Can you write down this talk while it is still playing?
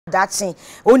dachi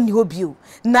oni hobio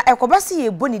na ekobasi ye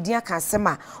boni dia ka asem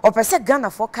a opese Ghana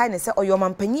for kai ne se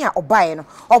oyomampanyi a obae no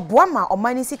oboa ma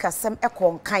omani sika asem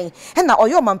ekonkan he na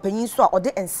oyomampanyi so a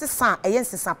ode ensesa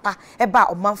ensesa pa eba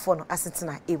omanfo no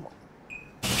asetena emo.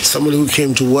 Somebody who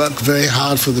came to work very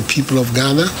hard for the people of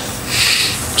Ghana,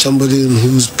 somebody in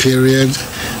whose period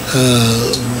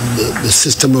the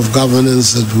system of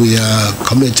governance that we are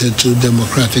committed to,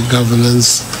 democratic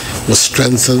governance, was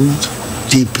strengthened,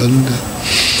 deepened.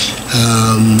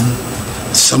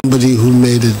 Somebody who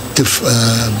made a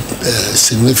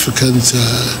significant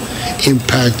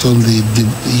impact on the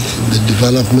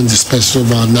development, especially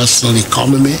of our national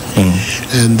economy,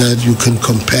 and that you can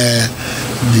compare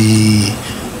the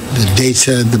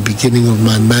data at the beginning of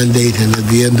my mandate and at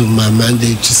the end of my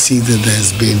mandate to see that there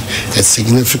has been a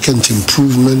significant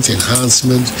improvement,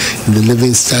 enhancement in the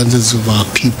living standards of our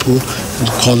people and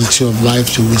the quality of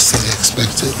life to which they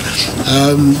expected,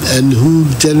 and who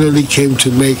generally came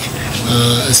to make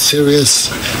a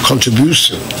serious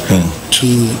contribution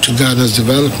to Ghana's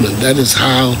development. That is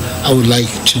how I would like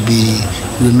to be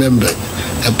remembered.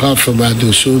 Apart from Ado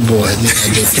Showboy,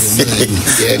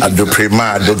 Ado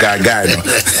Prima, Ado Gaga.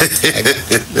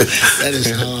 That is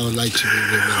how I would like to be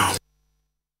remembered.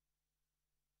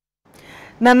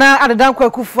 Nana Adadan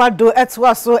Kwakufado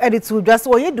etwaso editu dwase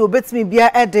oye de obetimi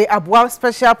bia ede aboa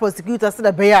special prosecutor se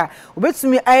da beya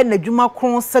obetimi aye nadwuma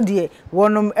kron sede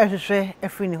wonom ehwehwe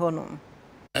efrini honom.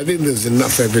 I think there's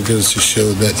enough evidence to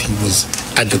show that he was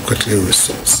adequately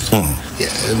resourced.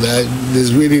 Yeah, and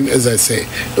there's really, as I say,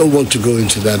 don't want to go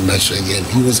into that matter again.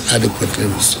 He was adequately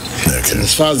resourced. Okay. And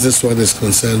as far as this one is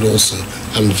concerned also,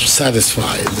 I'm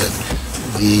satisfied that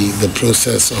the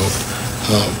process of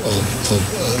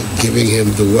giving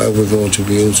him the wherewithal to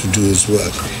be able to do his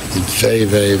work is very,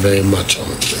 very, very much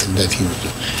on, and that he would do.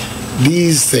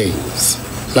 These things,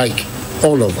 like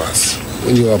all of us,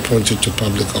 when you are appointed to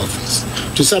public office,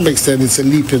 to some extent it's a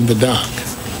leap in the dark.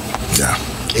 Yeah.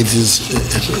 It is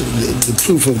the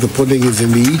proof of the pudding is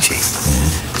in the eating.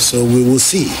 So we will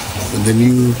see with the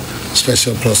new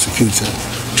special prosecutor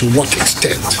to what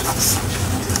extent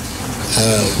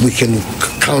we can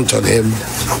count on him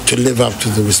to live up to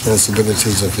the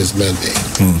responsibilities of his mandate.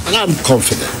 And I'm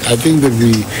confident. I think that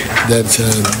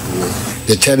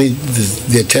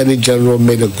the Attorney General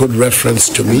made a good reference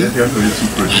to me.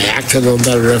 I acted on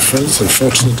that reference.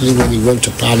 Unfortunately, when he went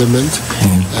to Parliament,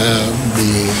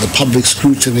 the public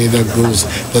scrutiny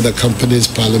that accompanies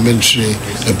parliamentary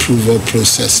approval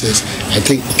processes, I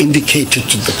think indicated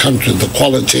to the country the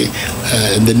quality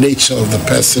and the nature of the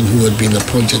person who had been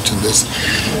appointed to this.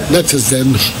 Let us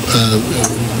then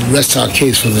rest our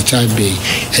case for the time being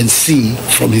and see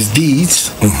from his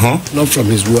deeds, not from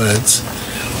his words,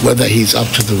 whether he's up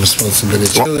to the responsibility.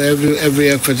 So every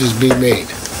effort is being made.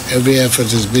 Every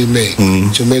effort is being made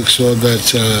to make sure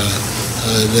that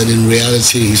that in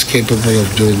reality he's capable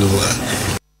of doing the work.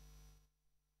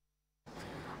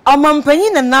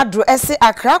 Omampanyi na nadro ese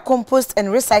Akyere compost and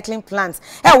recycling plants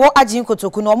wo agin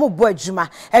kotoku na omo bo adwuma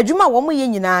wo mo ye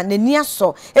nyina nani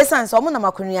aso esanse omo na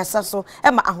makonua asaso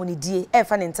ma ahonidie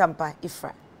fa ne ntampa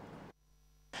ifra.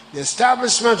 The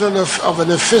establishment of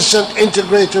an efficient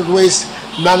integrated waste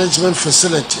management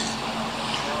facility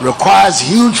requires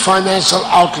huge financial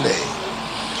outlay,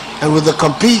 and with the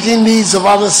competing needs of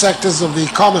other sectors of the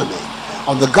economy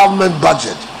on the government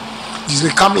budget, it has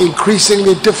become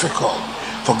increasingly difficult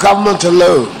for government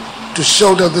alone to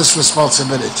shoulder this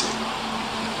responsibility.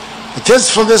 It is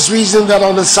for this reason that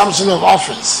on assumption of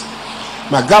office,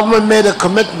 my government made a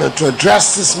commitment to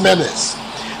address this menace,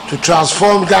 to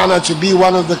transform Ghana to be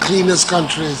one of the cleanest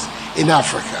countries in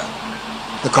Africa.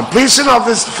 The completion of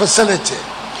this facility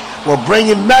will bring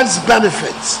immense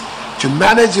benefits to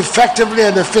manage effectively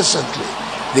and efficiently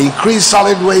the increased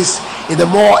solid waste in a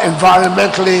more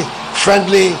environmentally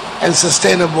friendly and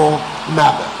sustainable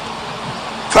manner.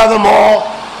 Furthermore,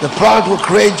 the plant will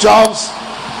create jobs,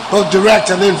 both direct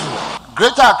and indirect.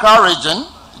 Greater Accra region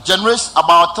generates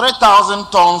about 3,000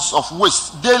 tons of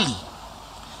waste daily.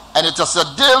 And it is a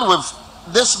deal with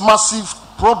this massive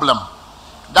problem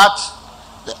that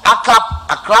the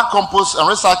Akyere compost and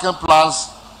recycling plants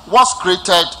was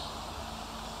created,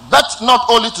 but not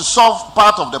only to solve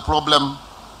part of the problem,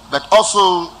 but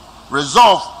also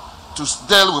resolve to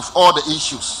deal with all the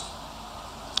issues.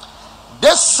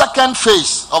 This second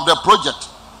phase of the project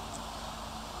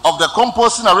of the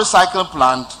composting and recycling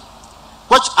plant,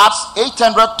 which adds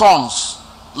 800 tons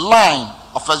line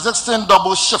of existing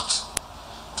double shift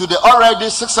to the already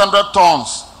 600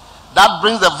 tons, that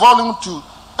brings the volume to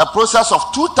a process of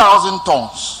 2,000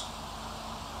 tons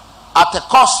at a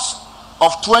cost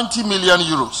of 20 million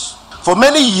euros. For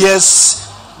many years,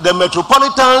 the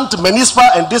metropolitan, municipal,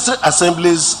 and district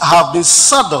assemblies have been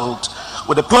saddled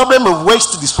with the problem of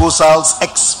waste disposals,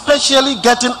 especially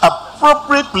getting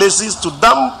appropriate places to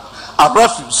dump our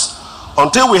refuse,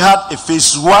 until we had a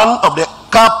phase 1 of the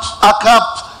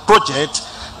ACAP project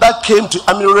that came to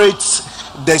ameliorate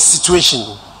the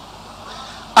situation.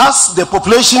 As the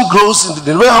population grows in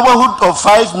the neighborhood of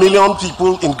 5 million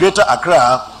people in Greater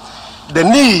Accra, the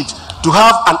need to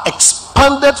have an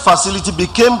expanded facility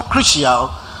became crucial.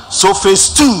 So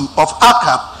phase 2 of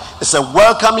ACAP is a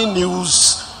welcoming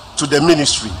news to the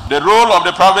ministry. The role of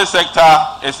the private sector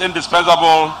is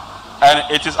indispensable, and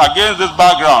it is against this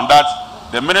background that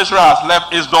the ministry has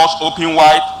left its doors open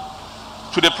wide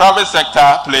to the private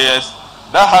sector players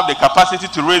that have the capacity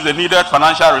to raise the needed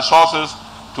financial resources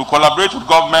to collaborate with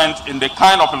government in the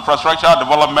kind of infrastructure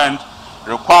development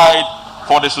required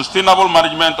for the sustainable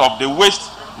management of the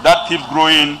waste that keeps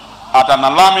growing at an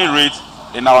alarming rate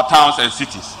in our towns and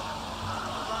cities.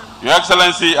 Your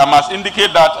Excellency, I must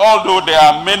indicate that although there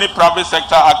are many private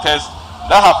sector actors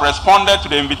that have responded to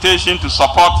the invitation to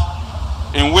support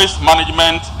in waste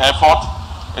management effort,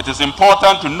 it is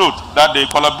important to note that the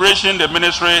collaboration the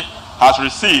ministry has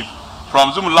received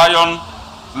from Zoom Lion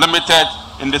Limited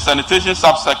in the sanitation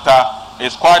subsector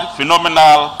is quite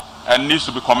phenomenal and needs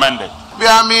to be commended.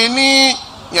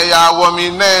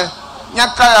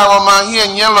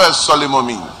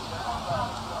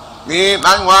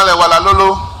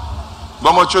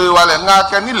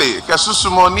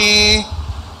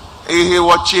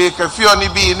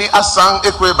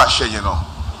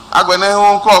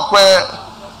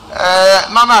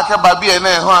 Nana ke babi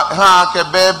ene ha ke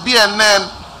be ene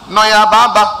no ya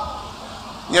baba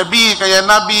ye bi ke ye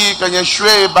na bi ke ye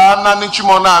hwe ba na ni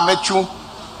chumo na mechu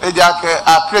eja ke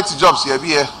a create jobs ye bi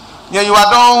ye ye you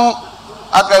adon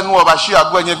aka nu oba shi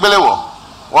agbo ye gbelewo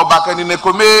wo ba ke ni ne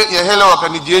kome ye hele wo ke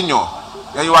ni die enyo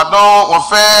ye you adon wo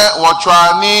fe wo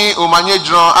twa ni o manye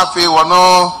jron afi wo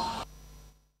no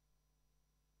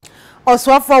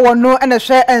Oswafo wono ene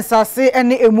hwe ensase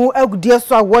ene emu agudie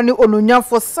so awoni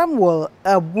ononyafo Samuel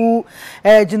Abu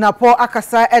Jinapo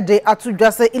akasa ede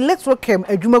atudwase electrochem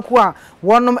adwumaku a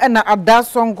wonom ena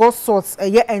adasongo sorts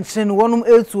eye enchen wonom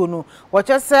etuo no wo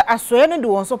chese asoye no de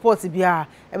won support bia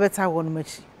ebeta wonom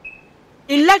achi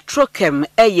Electrochem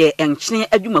eye enchene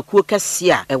adwumakuo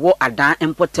kase a ewo adan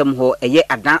empotem ho eye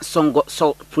adan songo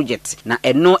salt project na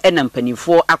eno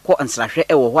enampanifo akọ nsrahwe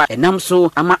ewo ho enam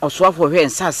so ama oswafo hwe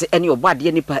ensase ene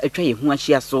obade nipa atwa ye hu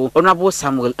ahia so onabo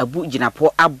Samuel Abu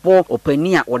Jinapo abo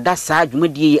opani a oda saa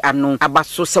adwumadie ano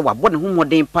abaso se wabo ne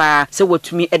homoden pa se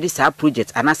watumi ede saa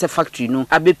project anase factory no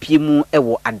abepie mu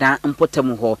ewo adan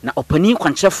empotem ho na opani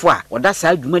kwanchefo a oda saa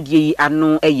adwumadie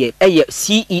ano eye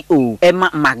CEO Emma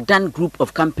Magdan Group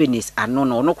of companies ano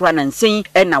no nokura na nsen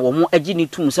na wo mo agini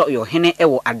tum se oyo hene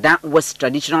ewo adan West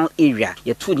traditional area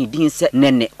ye to ni din se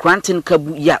nene Granton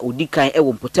Kabu ya odikan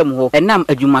ewo mpotem ho enam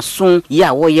adwumaso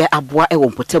ya wo ye aboa ewo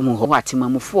mpotem ho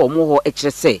atemamufo mo ho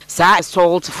ekire se saa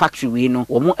salt factory we no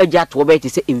wo mo agya to be te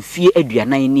se emfie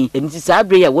aduanan ni enti saa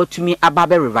bre ya watumi aba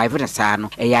be revive na saa no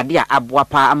eyade a aboa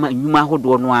pa ama nnwuma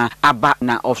hodo no a aba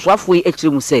na oswafo yi ekire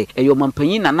mu se eyo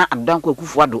mampanyin na adan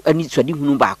kwakufu ado ani twade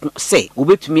hunu baako se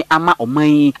obetumi ama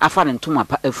man afa ne ntoma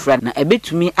pa afra na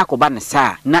ebetumi akoba ne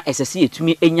saa na esese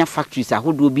yetumi enya factories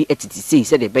ahodo bi etitisi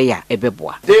se de beya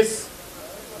ebeboa. This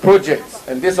project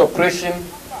and this operation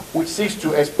which seeks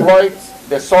to exploit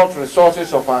the salt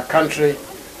resources of our country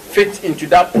fit into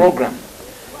that program,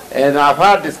 and I've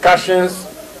had discussions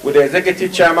with the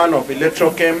executive chairman of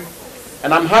Electrochem,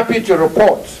 and I'm happy to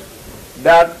report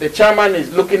that the chairman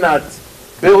is looking at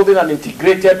building an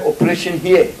integrated operation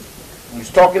here. He's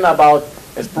talking about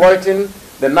exploiting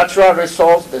the natural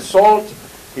resource, the salt.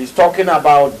 He's talking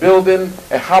about building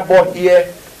a harbor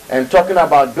here and talking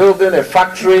about building a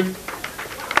factory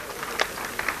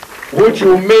which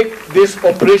will make this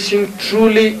operation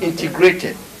truly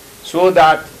integrated so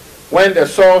that when the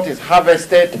salt is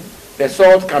harvested, the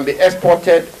salt can be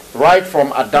exported right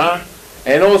from Adan,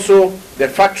 and also the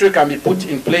factory can be put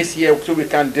in place here so we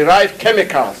can derive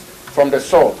chemicals from the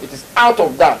salt. It is out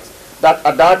of that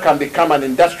Adan can become an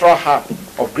industrial hub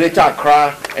of Greater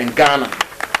Accra and Ghana.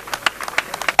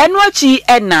 Enwachi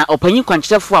ena opanyin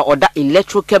kwanchefo a oda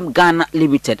Electrochem Ghana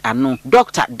Limited ano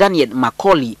Dr. Daniel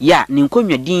Macaulay ya ne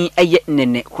nkonwadin eye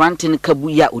nene Granton Kabu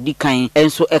ya odikan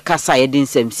enso ekasa ye den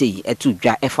semsei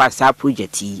etudwa efa sa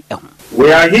project yi ehun.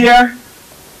 We are here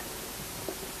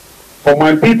for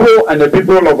my people and the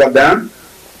people of Adan,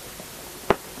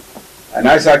 and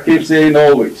as I keep saying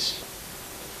always,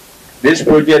 this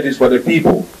project is for the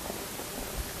people.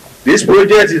 This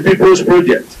project is people's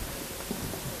project,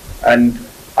 and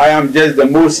I am just the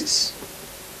Moses.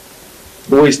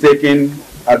 who is taking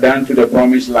Adan to the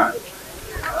promised land.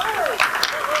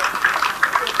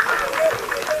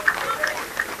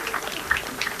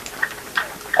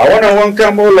 I want to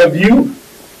welcome all of you,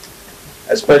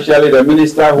 especially the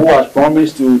minister who has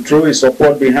promised to throw his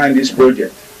support behind this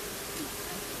project.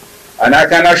 And I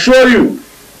can assure you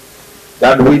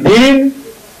that within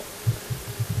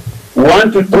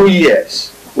 1 to 2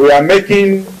 years, we are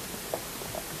making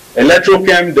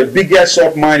Electrochem the biggest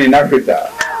salt mine in Africa.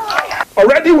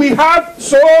 Already we have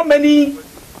so many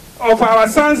of our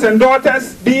sons and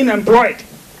daughters being employed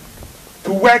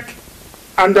to work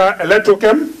under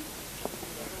Electrochem.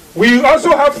 We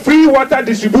also have free water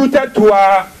distributed to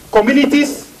our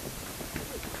communities.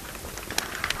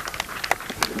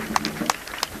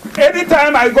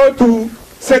 Anytime I go to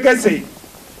Sekese,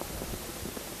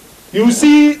 you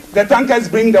see the tankers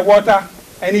bring the water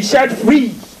and it's shared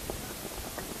free.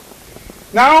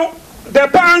 Now, the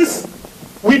pans,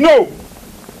 we know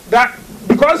that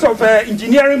because of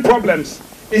engineering problems,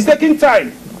 it's taking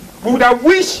time. We would have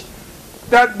wished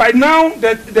that by now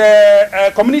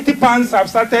the community pans have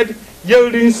started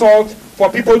yielding salt for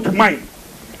people to mine.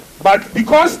 But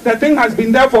because the thing has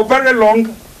been there for very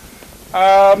long,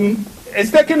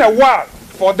 it's taken a while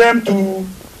for them to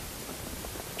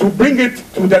bring it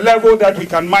to the level that we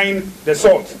can mine the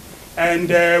salt. And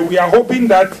we are hoping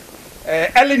that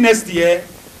early next year,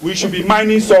 we should be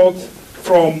mining salt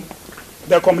from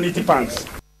the community pans.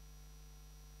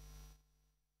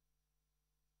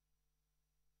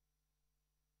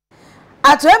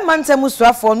 Atwe mantemu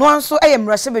suafo no anso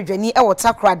eyemrahye bedwani e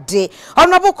wotakrade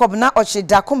honorable kobna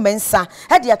ochida komensa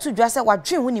hede atudwa se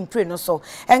wadwen woni mpre no so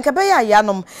enkebe ya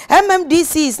yanom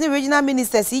MMDCs ni regional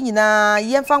ministers nyina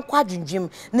yemfa nkwadwendwem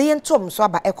ne yentom so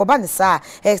aba ekoba ne saa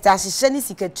ahihye ni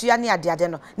sikatua ne adeade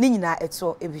no ne nyina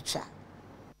eto ebitwa.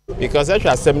 Because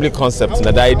actual assembly concept,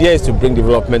 the idea is to bring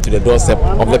development to the doorstep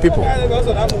of the people.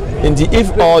 Indeed,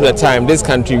 if all the time this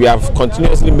country we have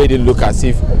continuously made it look as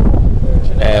if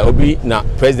Obi na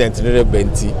President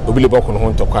Benti Obi Lebokon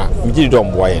Hontoka,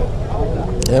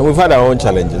 and we've had our own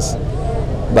challenges,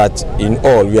 but in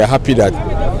all we are happy that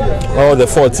all the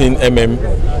 14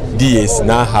 MMDAs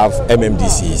now have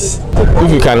MMDCs.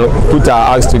 If we can put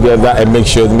our acts together and make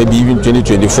sure maybe even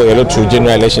 2024 electoral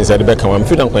general elections at the back, I'm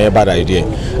feeling quite a bad idea,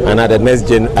 and at the next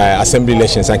assembly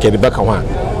elections at the back,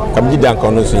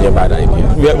 bad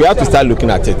idea. We have to start looking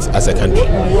at it as a country,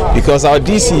 because our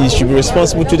DCs should be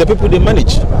responsible to the people they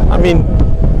manage. I mean,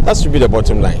 that should be the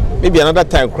bottom line. Maybe another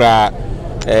time,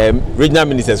 regional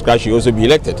ministers should also be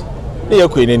elected.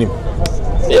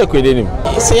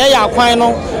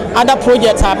 Other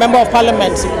projects are member of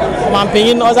parliament,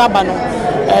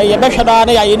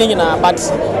 but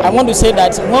I want to say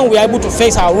that when we are able to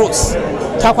face our roots,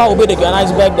 Takwa will be the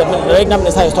Johannesburg the regional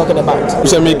minister is talking about.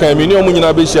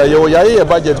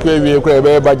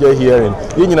 Budget hearing.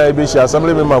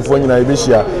 Assembly member for you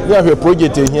have a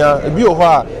project here, be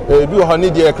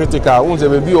critical,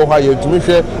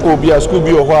 be a school,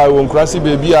 be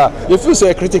if you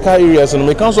say critical areas and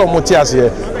we council Motias here,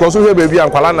 because we baby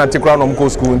and Kalana Tikranum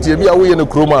school, be away in the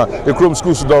Chroma, the Chrome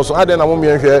schools also. I then I won't be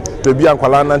here, baby and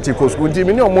Kalana Tico school,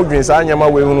 Timino Mudrins, I am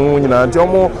away and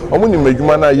Tomo, Omuni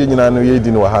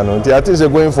Union. I think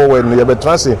going forward, we have a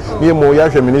transit near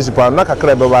Moyasha municipal,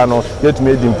 Nakakrebano, yet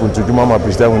made input to Jumama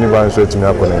Pista when you answer to me.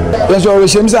 There's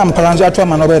always some Paranza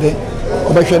Traman already.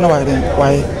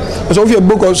 Why? But if your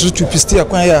book also to Pistia,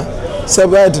 Quaya,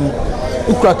 Sabadin,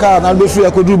 Ukraka, and I'll be free.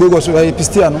 I could do Bogos or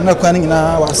Pistian, not planning in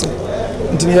our house.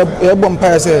 Until your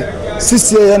bumpire say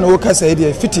 6 years and workers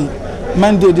idea 50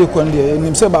 Monday, de Conde, and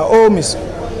himself by all miss.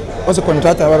 Also,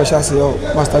 contract our chassis or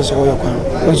masters or your crown.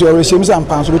 Because you always seem some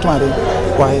pounds with my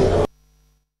why.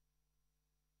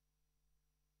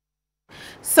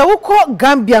 So uko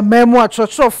Gambia memo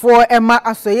achocho for Emma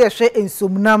asoyeshe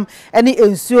insumnam eni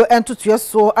ensio entutu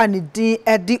so anidi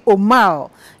edi Omal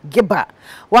Giba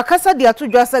wakasa di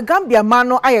atudwa se Gambia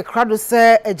mano aye krado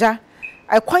se eja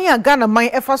akwanya Ghana man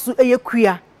efaso eye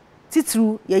kua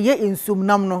titru yeye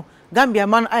insumnam no Gambia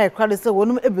man aye krado se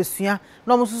wonum ebesua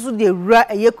no mususu de ewura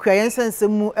eye kua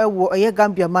yensensemu ewo eye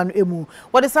Gambia man emu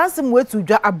wode sansem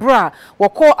wetudwa abra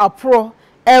wako apro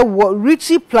ewo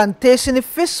Richie Plantation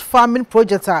Fish Farming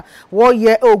Project wo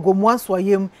ye ogomwan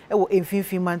soyem ewo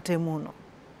emfinfin mantemu no.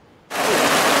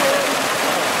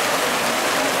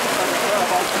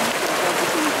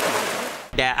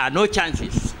 There are no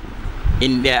chances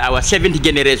in our 7th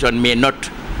generation may not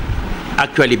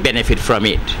actually benefit from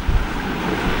it.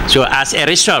 So as a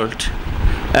result,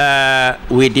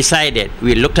 we decided,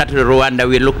 we looked at Rwanda,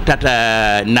 we looked at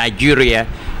Nigeria,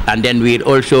 and then we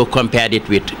also compared it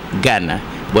with Ghana.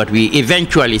 But we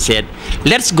eventually said,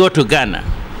 let's go to Ghana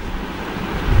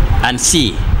and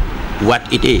see what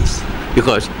it is.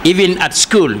 Because even at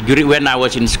school, when I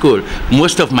was in school,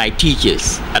 most of my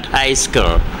teachers at high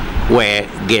school were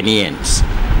Ghanaians,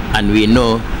 and we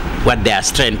know what their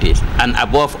strength is. And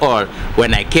above all,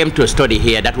 when I came to study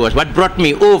here, that was what brought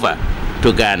me over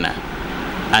to Ghana.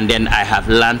 And then I have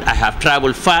learned, I have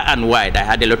traveled far and wide. I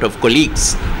had a lot of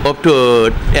colleagues up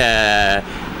to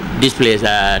this place,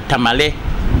 Tamale.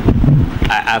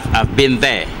 I've been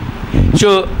there.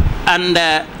 So, and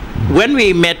when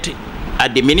we met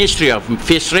at the Ministry of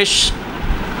Fisheries,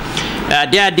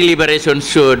 their deliberations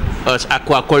showed us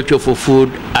aquaculture for food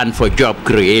and for job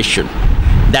creation.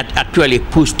 That actually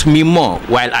pushed me more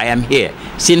while I am here.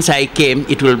 Since I came,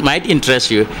 might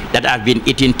interest you that I've been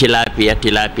eating tilapia,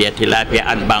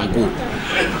 and bangu.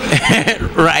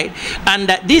 Right?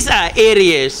 And these are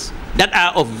areas that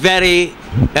are of very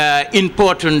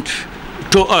important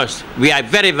to us. We are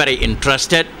very, very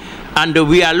interested, and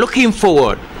we are looking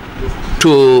forward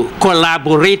to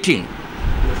collaborating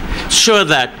so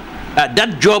that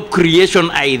that job creation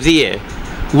idea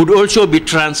would also be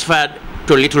transferred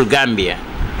to Little Gambia.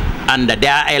 And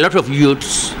there are a lot of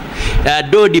youths,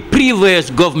 though the previous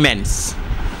governments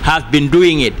have been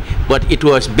doing it, but it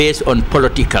was based on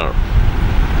political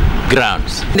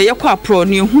grounds. The yakwa pro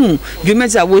ni hu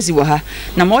dwumeza wozi wo ha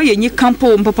na ma oye nyi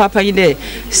campo mpapa yi de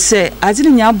se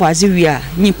azini nya boazi wi a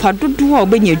nyipa dodo a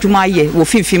obenya adwuma ye wo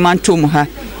fimfima ntom ha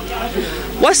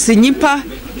wasi nyipa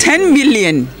 10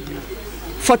 million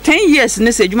for 10 years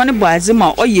ne se adwuma ne boazi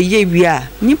ma oye ye wi a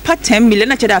nyipa 10 million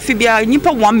na cheda afi bia nyipa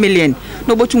 1 million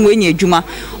no botu wenye adwuma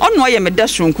ono oye meda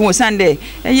sonku wo sande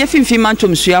ye fimfima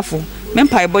ntom suafo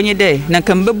mempa ebonye de na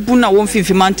kambebu na wo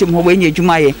fimfima ntom ho wenye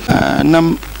adwuma ye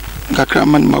nam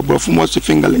kakraman mabrofo mo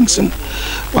fingerlings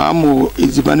wa mo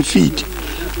iziban feed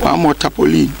wa mo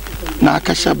tapolin na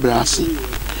akasha brasi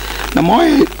na mo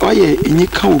oye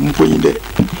enyika wo mponyi de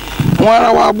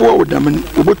wara wa abo odam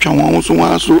obotwa won so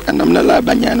wan so enam na la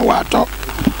banya ne wato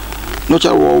no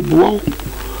cha wo obo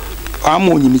wa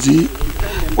mo nyimizi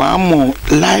wa mo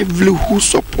livelihood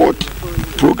support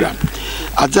program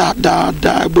aza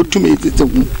da botume tete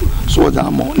so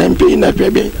da mo na mpe na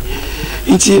twebe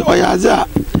nti oyaza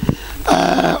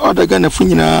other Ghana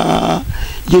funyina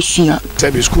yesua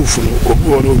tabi school funu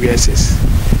obu no VSS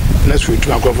let's we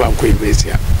to go for university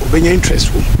obenya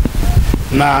interest wo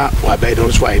na wa by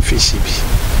those why fish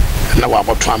bi na wa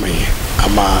botwa me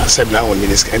ama seminar on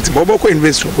minister nti bobo ko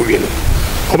university ko wie no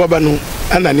obaba no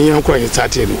ana ne yanko yin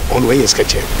start no on when is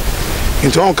catch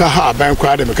nti on ka ha ban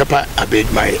kwa de me kapa abeg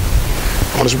my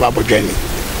on so babo journey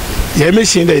yeah me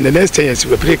see that in the next 10 years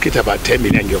we predict about 10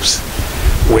 million jobs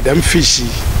with them fishy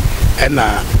and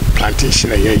plantation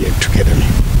together.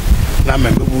 Now,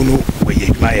 member Bunu, where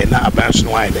you may not abandon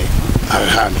wine.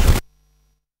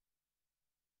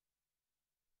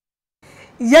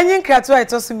 Yanyin Kratwa,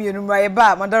 it was me, my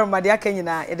bar, Madame Madia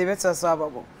Kenyana, a debate or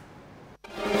so.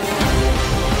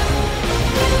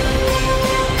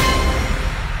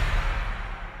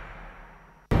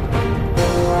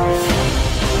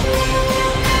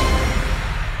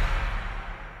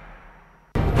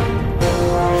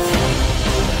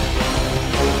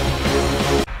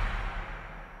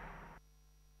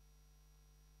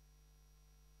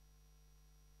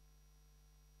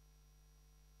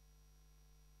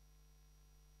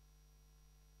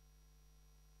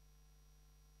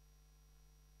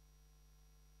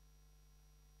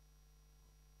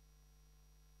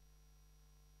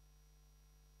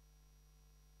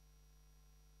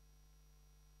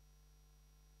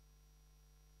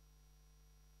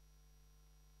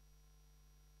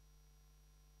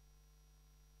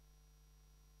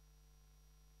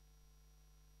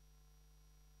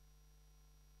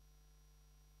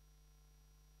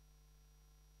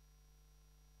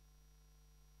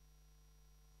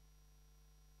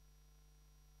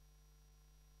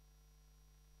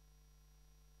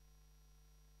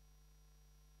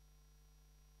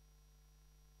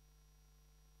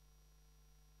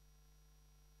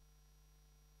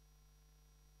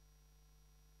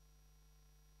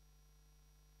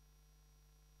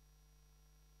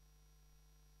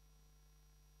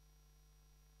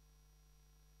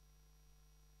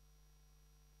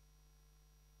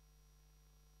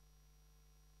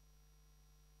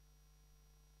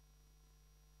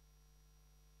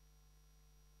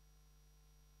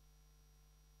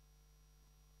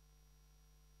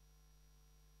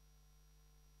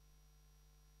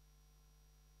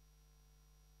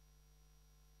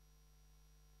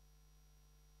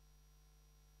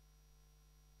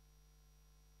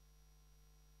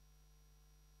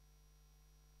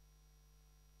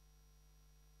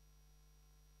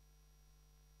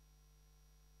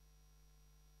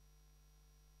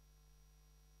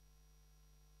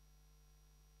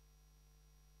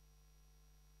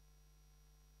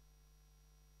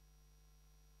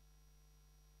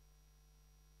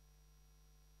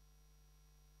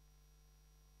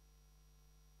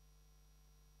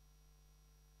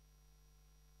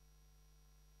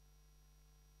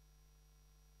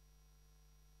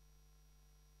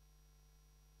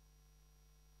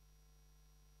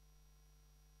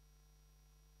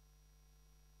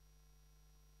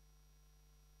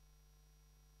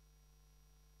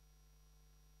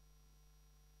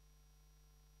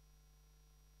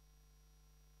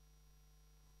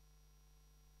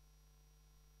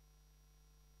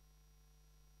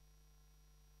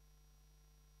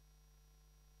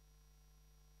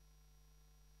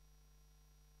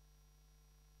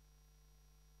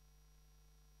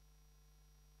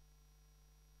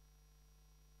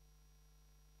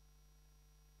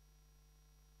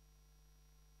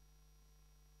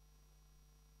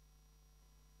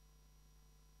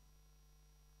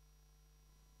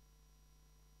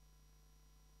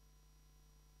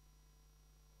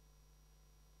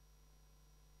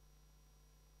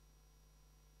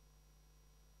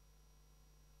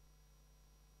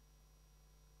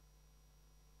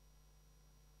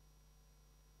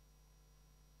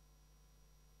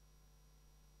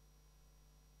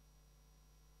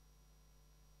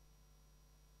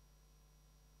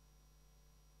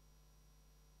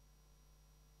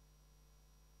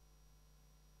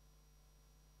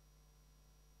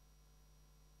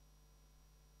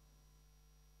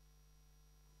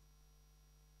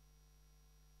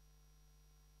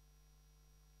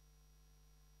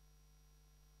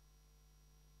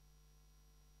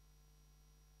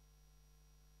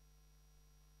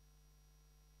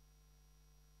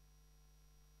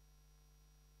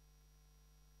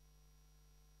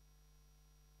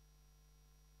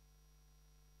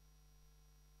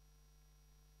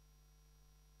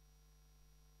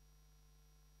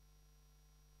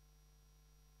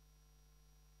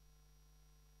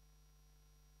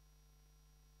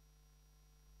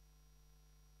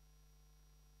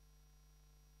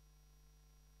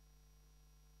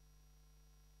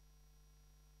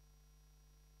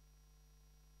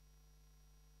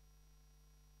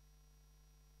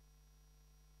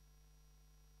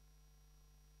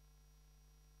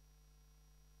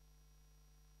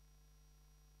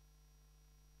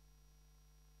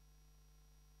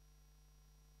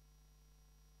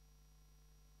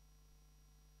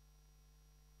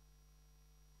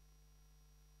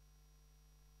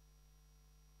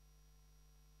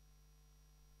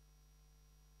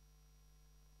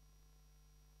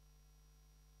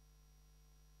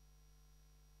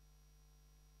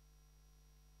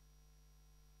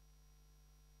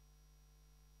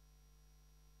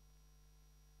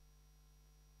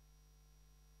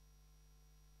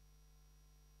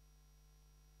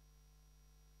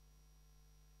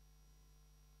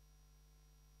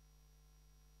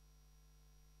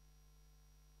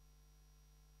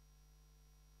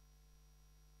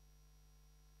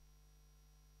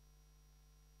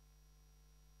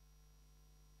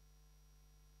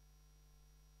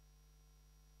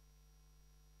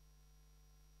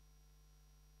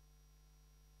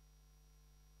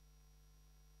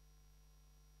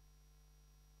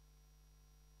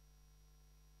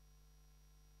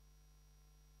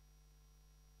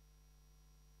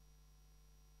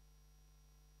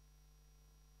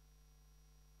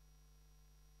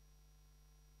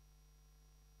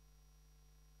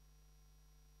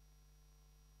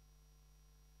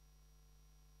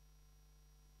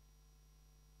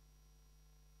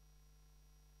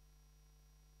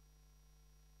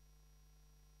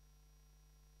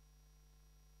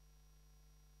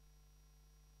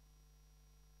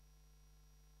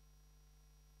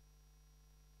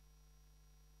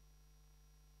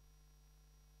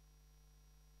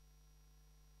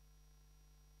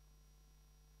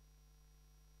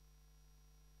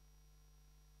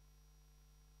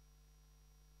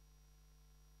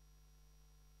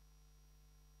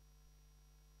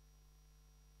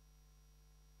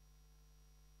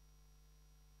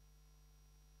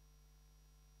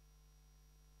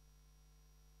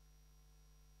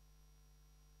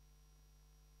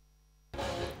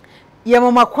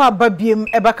 Yemoma kwa babiem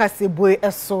ebakase boy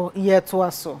eso yeto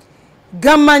aso.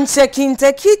 Gaman checking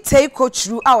take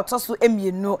chru out also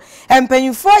emienu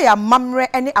empanyfo ya mamre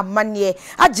ene amane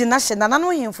agina hye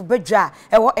nanano hemfo badwa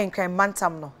ewo enkran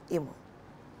mantam no emu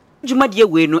Jumadie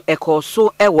we no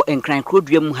ekoso ewo enkran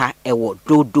kroduam ha ewo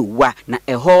dodowa na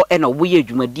eho ena oboye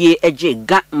jumadie eje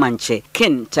ga manche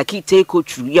ken takite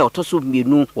kochu ya otoso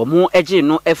mienu womo eje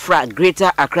no efra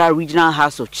Greater Accra Regional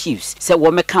House of Chiefs se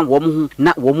wo meka wo hu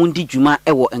na wo ndi juma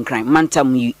ewo enkran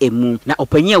mantam yi emu na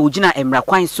opanya ugina emra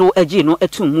kwan so eje no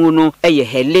etumu no eye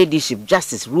her ladyship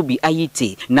Justice Ruby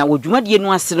Ayite na wo jumadie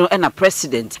no ase no ena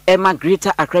president Emma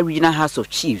Greater Accra Regional House of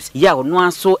Chiefs ya ono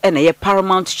aso ena ye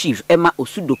paramount chief Emma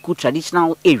Osudoku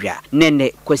traditional area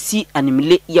nene kwasi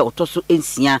animile ya otoso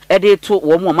ensia ede to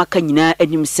wo mo maka nyina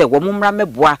anim se wo mo mra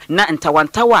meboa na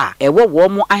ntawantawa ewo wo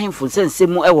mo ahemfo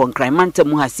nsensemu ewo nkranmanta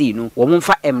mu hasi no wo mo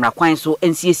mfa emra kwan so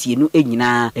ensiesie no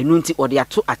enyina enu nti ode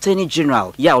ato attorney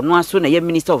general ya ono aso na ye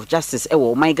minister of justice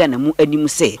ewo maiga na mu anim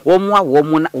se wo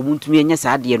mo na wo ntumi enya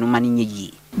saade no mane nye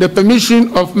yi. The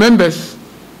permission of members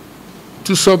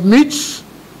to submit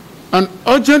an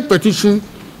urgent petition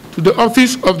to the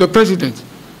office of the president,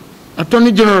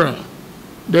 Attorney General,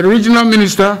 the regional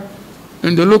minister,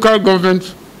 and the local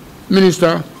government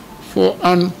minister for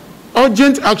an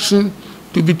urgent action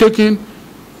to be taken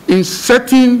in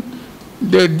settling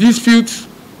the disputes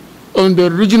on the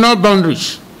regional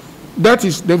boundaries, that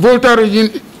is the Volta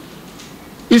region,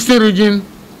 Eastern region,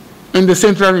 and the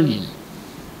Central region.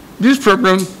 This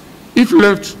problem, if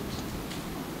left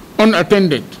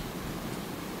unattended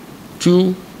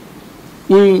to,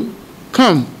 will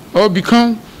come or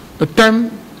become a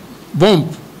time bomb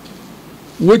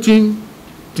waiting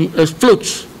to explode.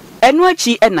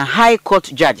 Enwachi ena High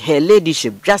Court Judge Her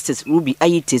Ladyship Justice Ruby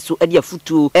Ayite so ede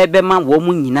futu ebema wo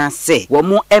mu nyina se wo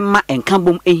mu emma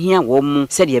enkambom ehia wo mu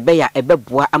se de ebe ya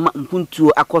ebeboa ama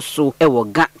mpuntuo akoso ewo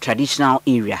ga traditional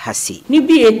area hasi ni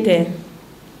bi ete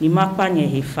ni mapanye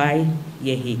hefai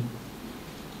yehe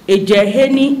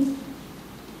ejeheni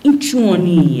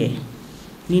nchuoni ye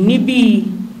ni bi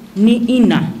ni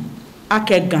ina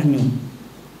ake ganyo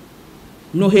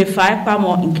no hefai pa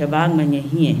mo nkeba nganye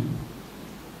hie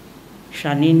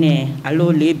shanine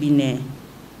alo lebine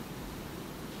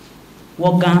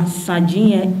wogan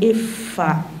sanjie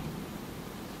efa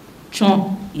chon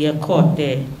ye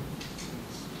kote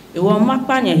e wo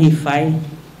mapanye hefai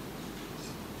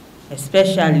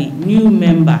especially new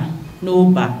member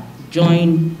Noba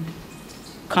join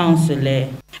councillor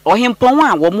Ohimpon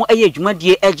wa wo mu eye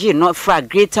dwumadie eje no fra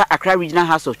Greater Accra Regional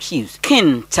House of Chiefs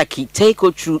ken taki take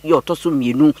otu ye otoso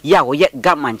mienu ya wo ye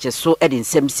gamanche so e de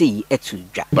nsem sei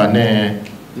etudwa bane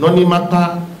noni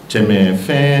mata cheme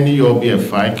fe ni yo bi e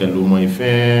fa ke lu mo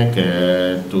fe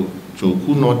ke to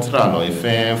choku neutral o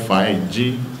fe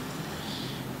 5G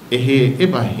ehe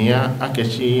ebahia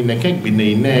akechi ne ke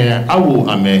gbine ne awo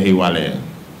amehe wale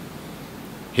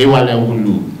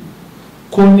hulu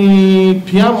koni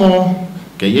piamo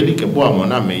ke yeli ke bo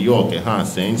amona me yo ke ha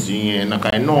sensi na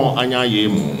kai no anya ye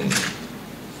mu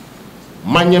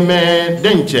manyeme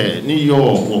denche ni yo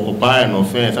wokopa no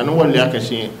fe sa no wole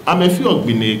akeshi amefi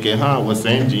ogbine ke ha wo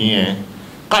senji yen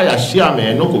kaya shia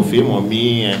me no ko fe mo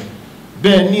mi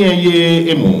be ni eye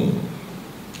emu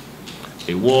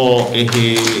ewo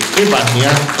ehe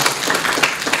ebahia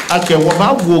ake wo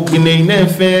ba wo ogbine ina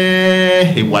fe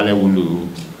hewale wulu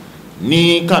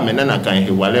ni kamena na kan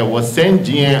hewale wo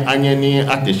senji anye ni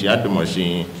ateshi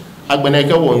adomoshi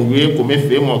agbeneke wo nwe ko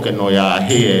mefe mo ke no ya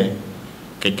he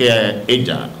keke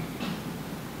eja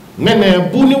mene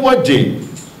buni waje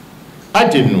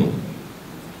ajenu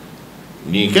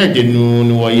ni kejenu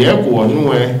ni wo ye ko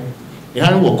onu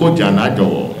ihan wo ko jana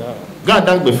jo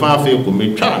gadan gbe fa fe ko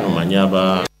me twa no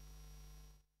manyaba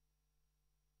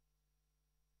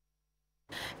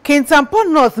Kintampo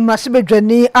North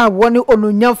Mashibedwani a woni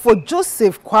ononyamfo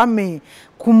Joseph Kwame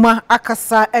kuma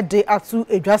akasa ede atu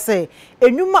edwase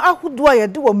enwuma ahodo a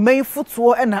yede wo man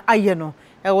futuo na aye no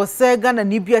e wo se Ghana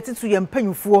ni bia titu ye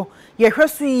mpanyufuo ye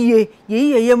hweso yiye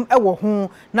yeyeyem e wo ho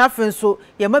na afenso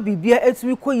ye ma bibia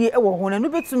etumi koyi e wo ho na no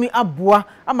betumi aboa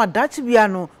ama dachi bia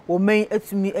no wo man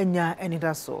etumi anya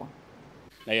enidaso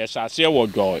na ye sase wo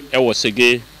dwo e wo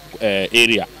sege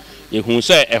area ye hu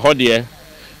se e hode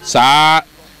sa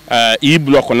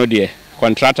block no de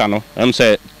contractor no am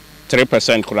say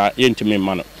 3% kura yentimi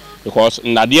mano because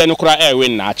nade no kura e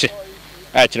win na ache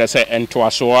e kire say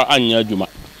entoaso anya adwuma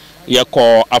ye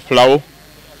ko aflawo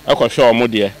e ko show mo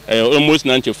de almost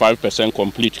 95%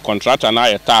 complete contractor na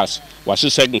ye task was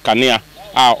say kanea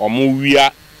a omo wia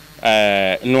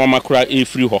no makura e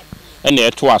free ho e na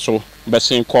etoaso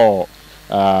besin ko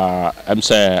am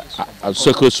say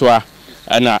sekosua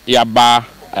ɛna yaba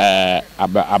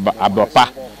abropa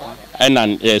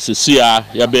ɛna sisia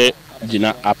yabe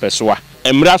gina apɛsoa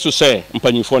emra so sɛ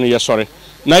mpanyifo no yɛsɔre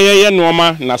na yɛyɛ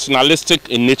noma nationalistic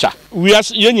in nature we are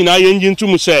yɛnyina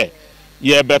yɛngintum sɛ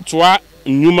yɛbɛtoa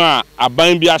nnwuma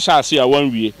aban bi ahyase a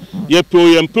wanwie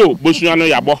yɛpɛo bosua no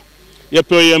yabɔ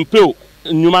yɛpɛo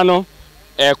nnwuma no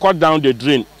cut down the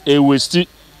drain waste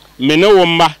mene wo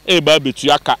mma ba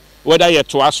betuaka whether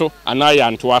yɛtoa so anaa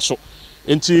yɛantoa so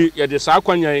enti yɛde saa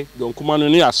kwanyan donkuma no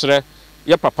ne asrɛ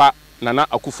yɛ papa Nana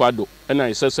Akufo-Addo ɛna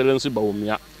Excellency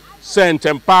Bawumia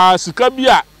sentempa sika bi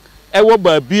a ɛwɔ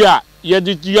baabi a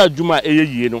yɛde gye adwuma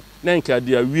ɛyɛ no na nka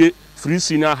de awie free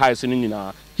senior highs no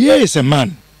nyinaa. Here is a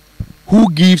man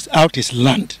who gives out his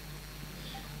land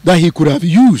that he could have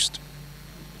used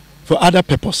for other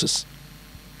purposes,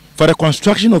 for the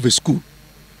construction of a school.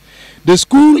 The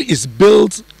school is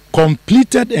built,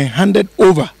 completed and handed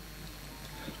over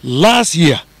last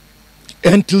year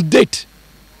until date.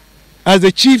 As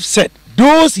the chief said,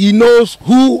 those he knows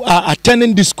who are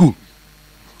attending this school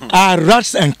are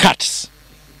rats and cats,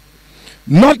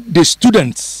 not the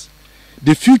students,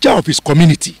 the future of his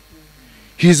community,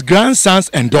 his grandsons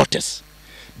and daughters.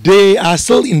 They are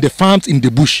still in the farms in the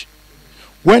bush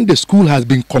when the school has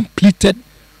been completed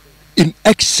in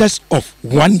excess of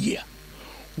 1 year.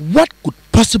 What could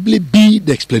possibly be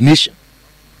the explanation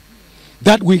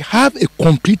that we have a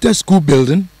completed school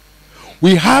building,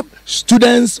 we have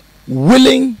students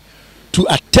willing to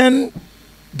attend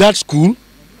that school,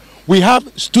 we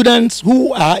have students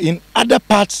who are in other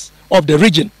parts of the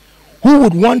region who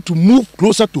would want to move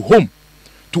closer to home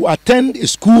to attend a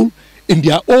school in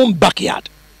their own backyard,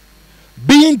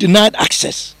 being denied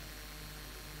access?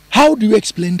 How do you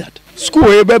explain that? School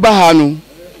we baha no,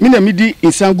 me na me di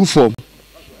insangu form.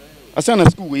 Asana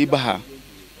school we baha.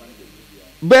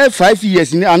 Be 5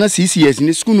 years ni ana 6 years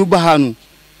ni school no baha no.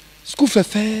 School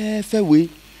fe we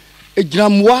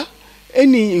ejramwa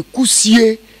eni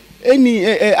ekusie eni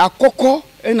akoko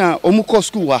ena omuko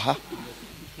school wa ha.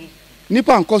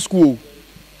 Nipa anko school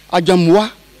ajamwa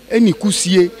eni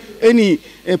kusie eni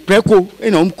preko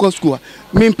ena omuko school.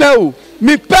 Mimpe o.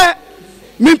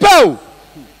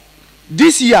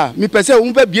 This year, me pese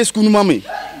umpe bie school mame.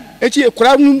 Echi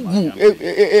ekura ngu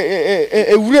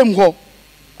ewurem ho.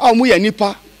 A mu ya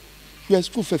nipa. You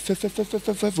school fe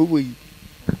we.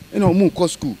 Ena omu ko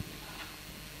school.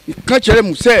 Ka chere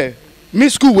mu say me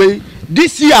school we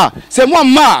this year se mo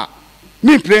ma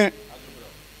me pren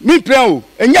o.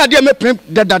 Enya de me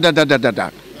pren da.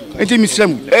 Enti mi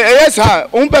srem. Yes ha,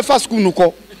 umpe fa school no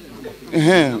ko.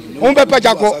 Umpe pa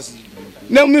jako.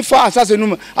 Ne mi fa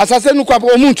asase nu kwa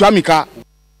omu ntwa mika.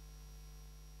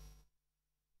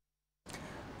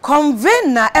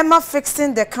 Convene na Emma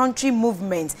Fixing the Country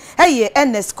movement. Hey,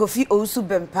 Ernest Kofi Owusu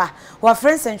Bempa. Wa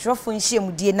friends and trofo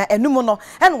nhyiamudie na enumo no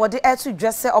en wode eto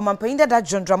dwese omampanyinde da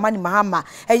John Dramani Mahama.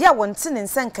 Eya wonte ne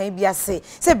nsankan bi ase.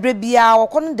 Se brebia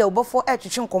wokono de obofo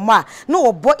etwetwe nkomo a no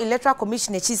obo electoral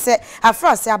commission echi se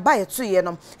afrase abaye toye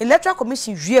no. Electoral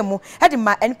commission hwie mu e de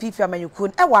ma NPP amanyuku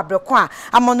e wa abreko a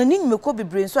amononi nyimeko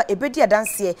bebre nso a ebedi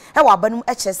adanse e wa abanum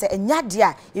eche se enyade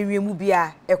a ewiemu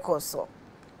bia ekoso.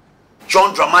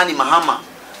 John Dramani Mahama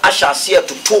ashase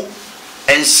to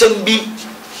ensem bi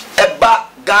eba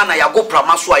Ghana yago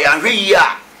pramaso a yanhwe yi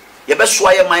a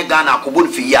yebesoa ye man Ghana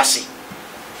akobon fi yase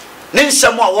ne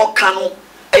nsem a wo ka no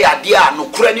eyade a no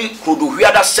kura ni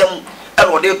krodohwiada sem e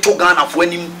no de to Ghana fo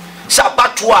anim sa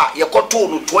bato a yekoto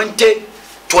no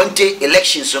 2020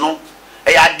 elections no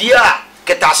eyade a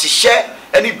ketasehye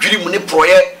ene dwirimu ne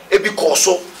proye ebi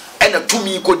koso ena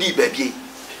tumi kodi babie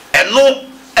eno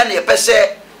ene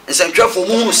yepese nsentwefo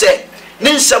mu hu se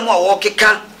ne nsem a wo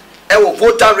keka e wo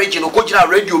voter region okogina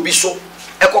radio bi so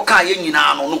e koka ye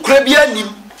nyina no kura bi anim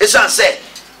esan se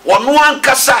wono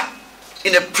ankasa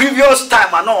in a previous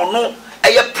time ana ono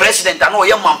eye president ana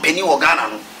oye mampani wo Ghana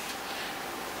no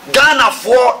Ghana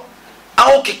for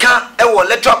awo keka e wo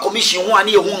electoral commission ho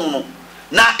ani ehunu no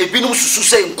na ebinum susu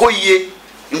se nkoyie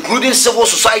including civil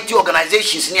society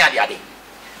organizations ni ade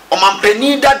o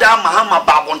mampani dada Mahama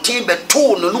Babontin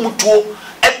beto no numutuo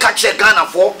e catch Ghana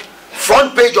for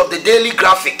front page of the Daily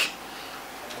Graphic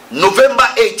November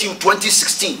 18,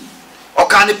 2016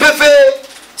 okane pefe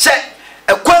se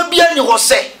ekwa bia ni ho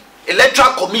se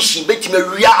electoral commission betime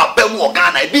wia abamu o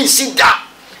Ghana e bi nsida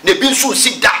na bi nso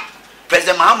nsida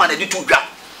president Mahama na ditu dwa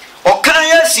okan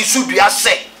ya si sudua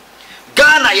se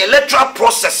Ghana electoral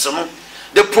process no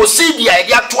the procedure e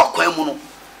dia to akwan mu no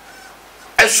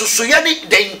esusu ye ni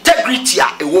the integrity a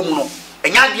ewo mu no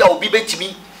enya dia obi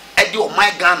betimi e di o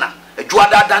my Ghana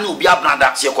adwada da na obi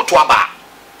abrada se ekoto aba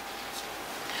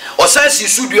o sense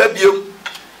sudua biem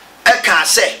e kan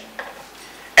se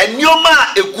Enyoma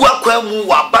egu akwa mu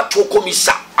wa bato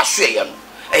komisa asoye no.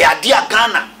 E ade a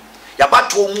Ghana ya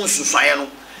bato mu nsusuan no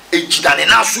ejidane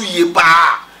na so ye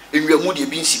pa enwamu de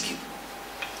bi nsibi.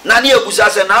 Na ne egusa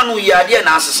se na anu ye ade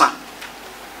na asesa.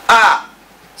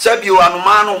 Sabi o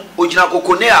anuma no ogina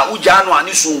kokone a uja no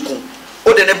ani sunku.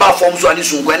 O de ne ba form so ani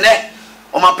sunku ene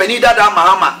o mapani dada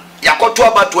mahama yakoto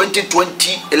aba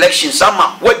 2020 election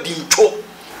sama wadi nto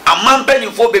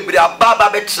amampani fo bebre ababa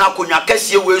betina konwa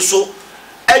kase we so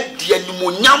edi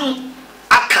animonyam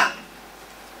aka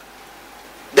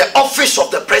the office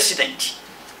of the president,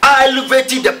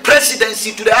 elevating the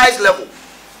presidency to the highest level,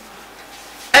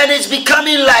 and it's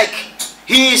becoming like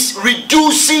he is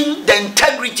reducing the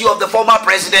integrity of the former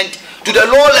president to the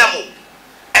low level.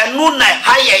 And no na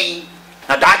higher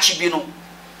na dachi bino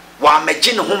wa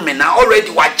mejin humena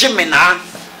already wa jimena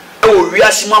o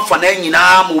wiasima fana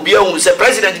nyina mo bia hu se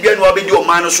president bia no abedi o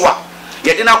man so a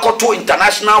ye de na koto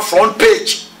international front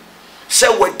page say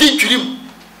we di twirim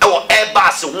e wo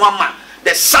airbus ho ama.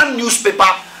 The Sun newspaper,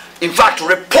 in fact,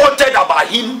 reported about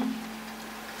him.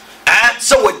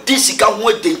 So with this, he can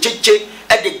wait the cheche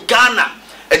at the Ghana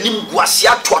and him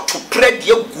guasia to pray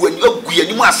the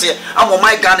guanimuase. I'm on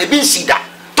my Ghana. Been see that.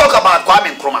 Talk about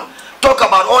Kwame Nkrumah. Talk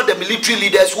about all the military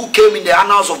leaders who came in the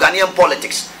annals of Ghanaian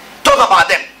politics. Talk about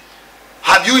them.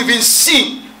 Have you even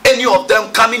seen any of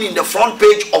them coming in the front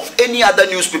page of any other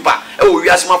newspaper?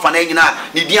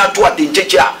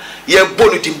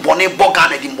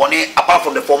 Apart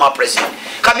from the former president.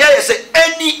 Kamia say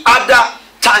any other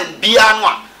time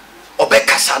bianwa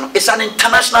obekasano. It's an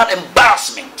international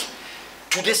embarrassment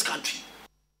to this country.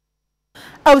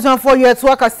 I was on 4 years to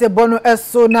work as a bono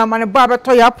so na mane baba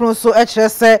to ya pronso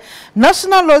HSE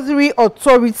National Lottery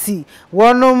Authority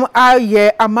wonum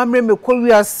aye amamre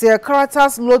mekowi ase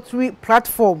characters lottery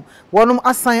platform wonum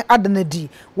assign adanadi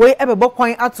we ebebo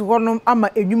kwan ato wonum ama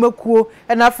enwumakuo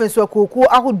na afenso akuokuo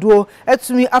ahodo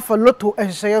etumi afa lotto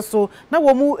enhye so na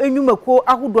womu enwumakuo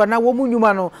ahodo na womu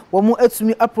nyuma no womu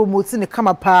etumi apromote ne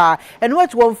kama pa eno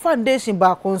what one foundation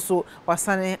ba konso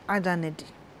wasane adanadi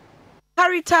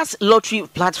Caritas Lottery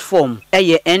Platform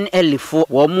eye NL4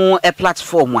 womu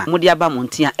platform a mudi aba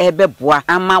montia ebeboa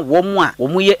ama womu a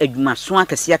womu ye adwumaso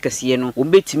akese no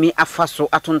wombetimi afaso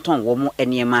atonton womu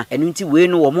enema enu nti we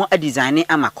no womu design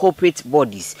ama corporate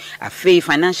bodies afei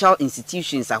financial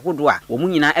institutions ahodo a womu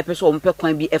nyina epeso womu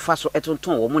pekwan bi efaso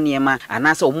etonton womu niema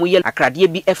anase womu ye akrade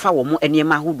bi efa womu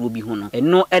enema ahodo bi ho no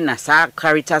eno na sa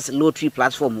Caritas Lottery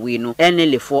Platform we no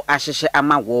NL4 ahyehye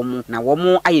ama womu na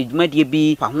womu ayedwumadie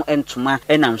bi fa ho entoma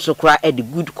enam sokra e the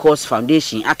Good Cause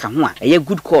Foundation aka ho a eye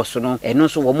good cause no eno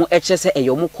so wo mo echese e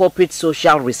yo mo corporate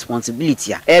social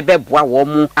responsibility a ebe boa wo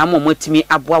mo amomotimi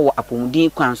aboa wo apomudin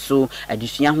kwan so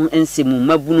adusua ho ensemu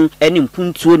mabunu ene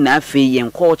mpuntuo na afei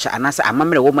yen culture anasa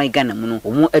amamre wo man Ghana mu no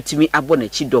wo mo atimi abo na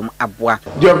chidom aboa.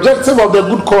 The objective of the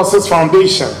Good Causes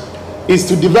Foundation is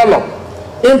to develop,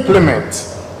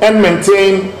 implement and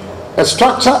maintain a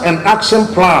structure and action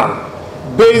plan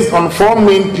based on 4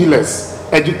 main pillars: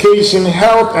 education,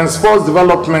 health and sports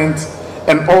development,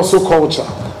 and also culture,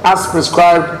 as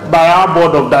prescribed by our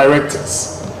board of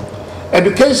directors.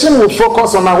 Education will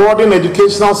focus on awarding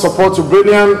educational support to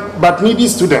brilliant but needy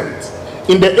students.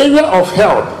 In the area of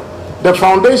health, the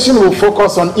foundation will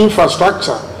focus on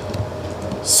infrastructure,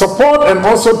 support and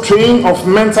also training of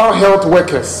mental health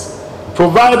workers,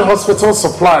 provide hospital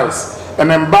supplies,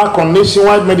 and embark on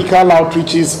nationwide medical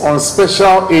outreaches on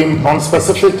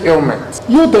specific ailments.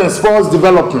 Youth and sports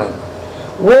development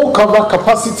will cover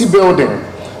capacity building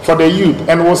for the youth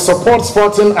and will support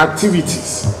sporting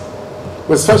activities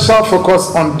with special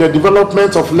focus on the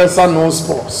development of lesser known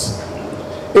sports.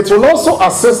 It will also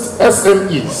assist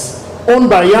SMEs owned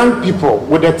by young people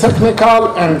with the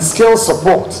technical and skill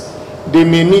support they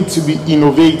may need to be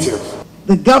innovative.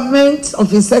 The government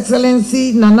of His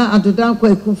Excellency Nana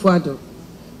Adutwumwaa Akufo-Addo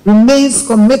remains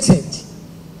committed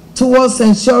towards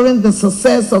ensuring the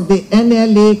success of the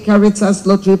NLA Caritas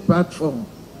Lottery Platform.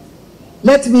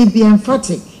 Let me be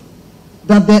emphatic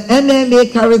that the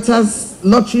NLA Caritas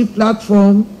Lottery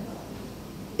Platform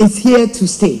is here to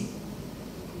stay.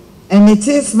 And it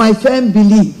is my firm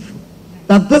belief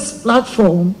that this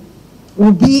platform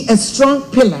will be a strong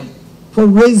pillar for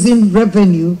raising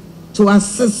revenue to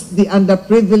assist the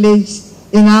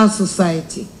underprivileged in our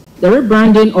society. The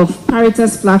rebranding of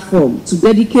Caritas Platform to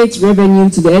dedicate revenue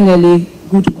to the NLA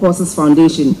Good Causes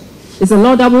Foundation is a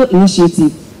laudable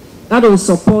initiative that will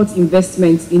support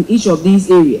investment in each of these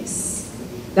areas,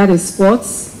 that is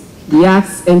sports, the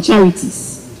arts, and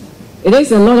charities. It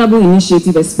is a laudable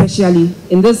initiative, especially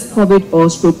in this COVID or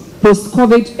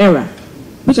post-COVID era,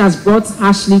 which has brought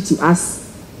harshly to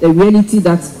us the reality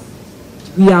that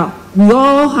we are we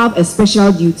all have a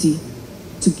special duty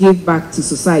to give back to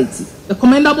society. The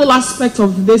commendable aspect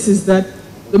of this is that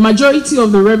the majority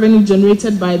of the revenue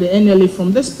generated by the NLA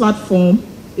from this platform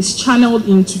is channeled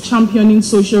into championing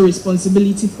social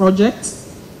responsibility projects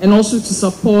and also to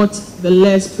support the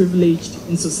less privileged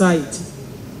in society.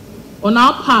 On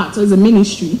our part as a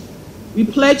ministry, we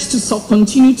pledge to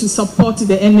continue to support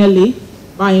the NLA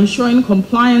by ensuring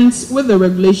compliance with the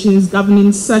regulations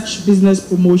governing such business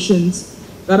promotions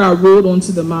that are rolled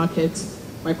onto the market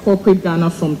by corporate Ghana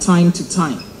from time to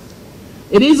time.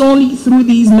 It is only through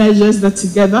these measures that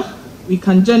together we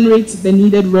can generate the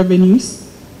needed revenues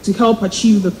to help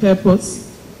achieve the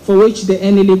purpose for which the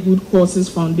NLA Good Causes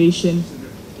Foundation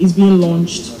is being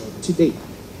launched today.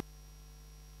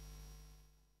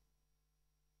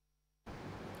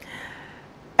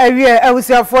 Awia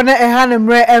awusiafo na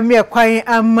ehanemre emie kwan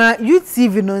ama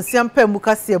UTV no nsiampa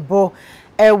mukase bo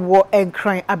ewo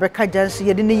enkran abeka janshi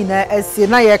yede ne nyina asie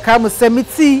na ye ka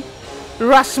musamiti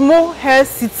Rashmo Hair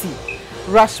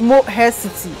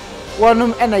City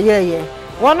wonum ena yeye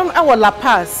wonum ewo La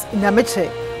Paz nyameche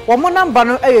womo number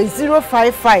no e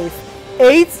 055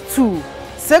 82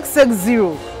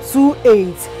 660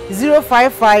 28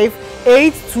 055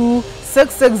 82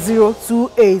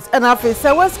 66028 and afi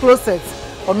say West Closet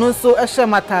ono so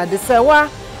ehemata de say wa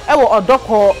ewo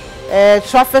odoko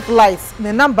traffic lights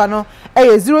the number no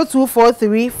e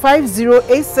 0243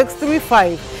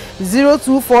 508635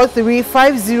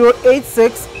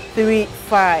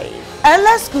 0243508635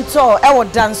 LS Kuto ewo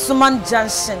Dansuman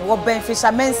Junction wo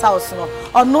Benfisher Men's House no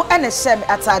ono ene shem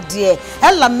atade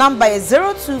ella number is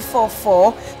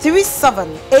 0244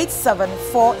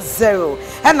 378740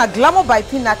 and a Glamour by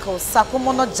Pinnacle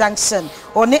Sakumono Junction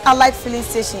oni Allied Filling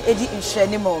Station edi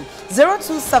Inshenimo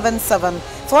 0277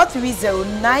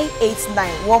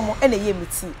 430989 womo ene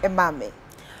yemiti emame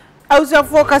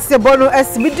Awusiafo kase bono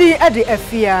esmidi ade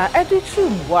Afia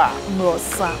Adutwumwaa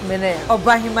Morosa mene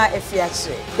Obahima Afia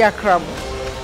che yakramo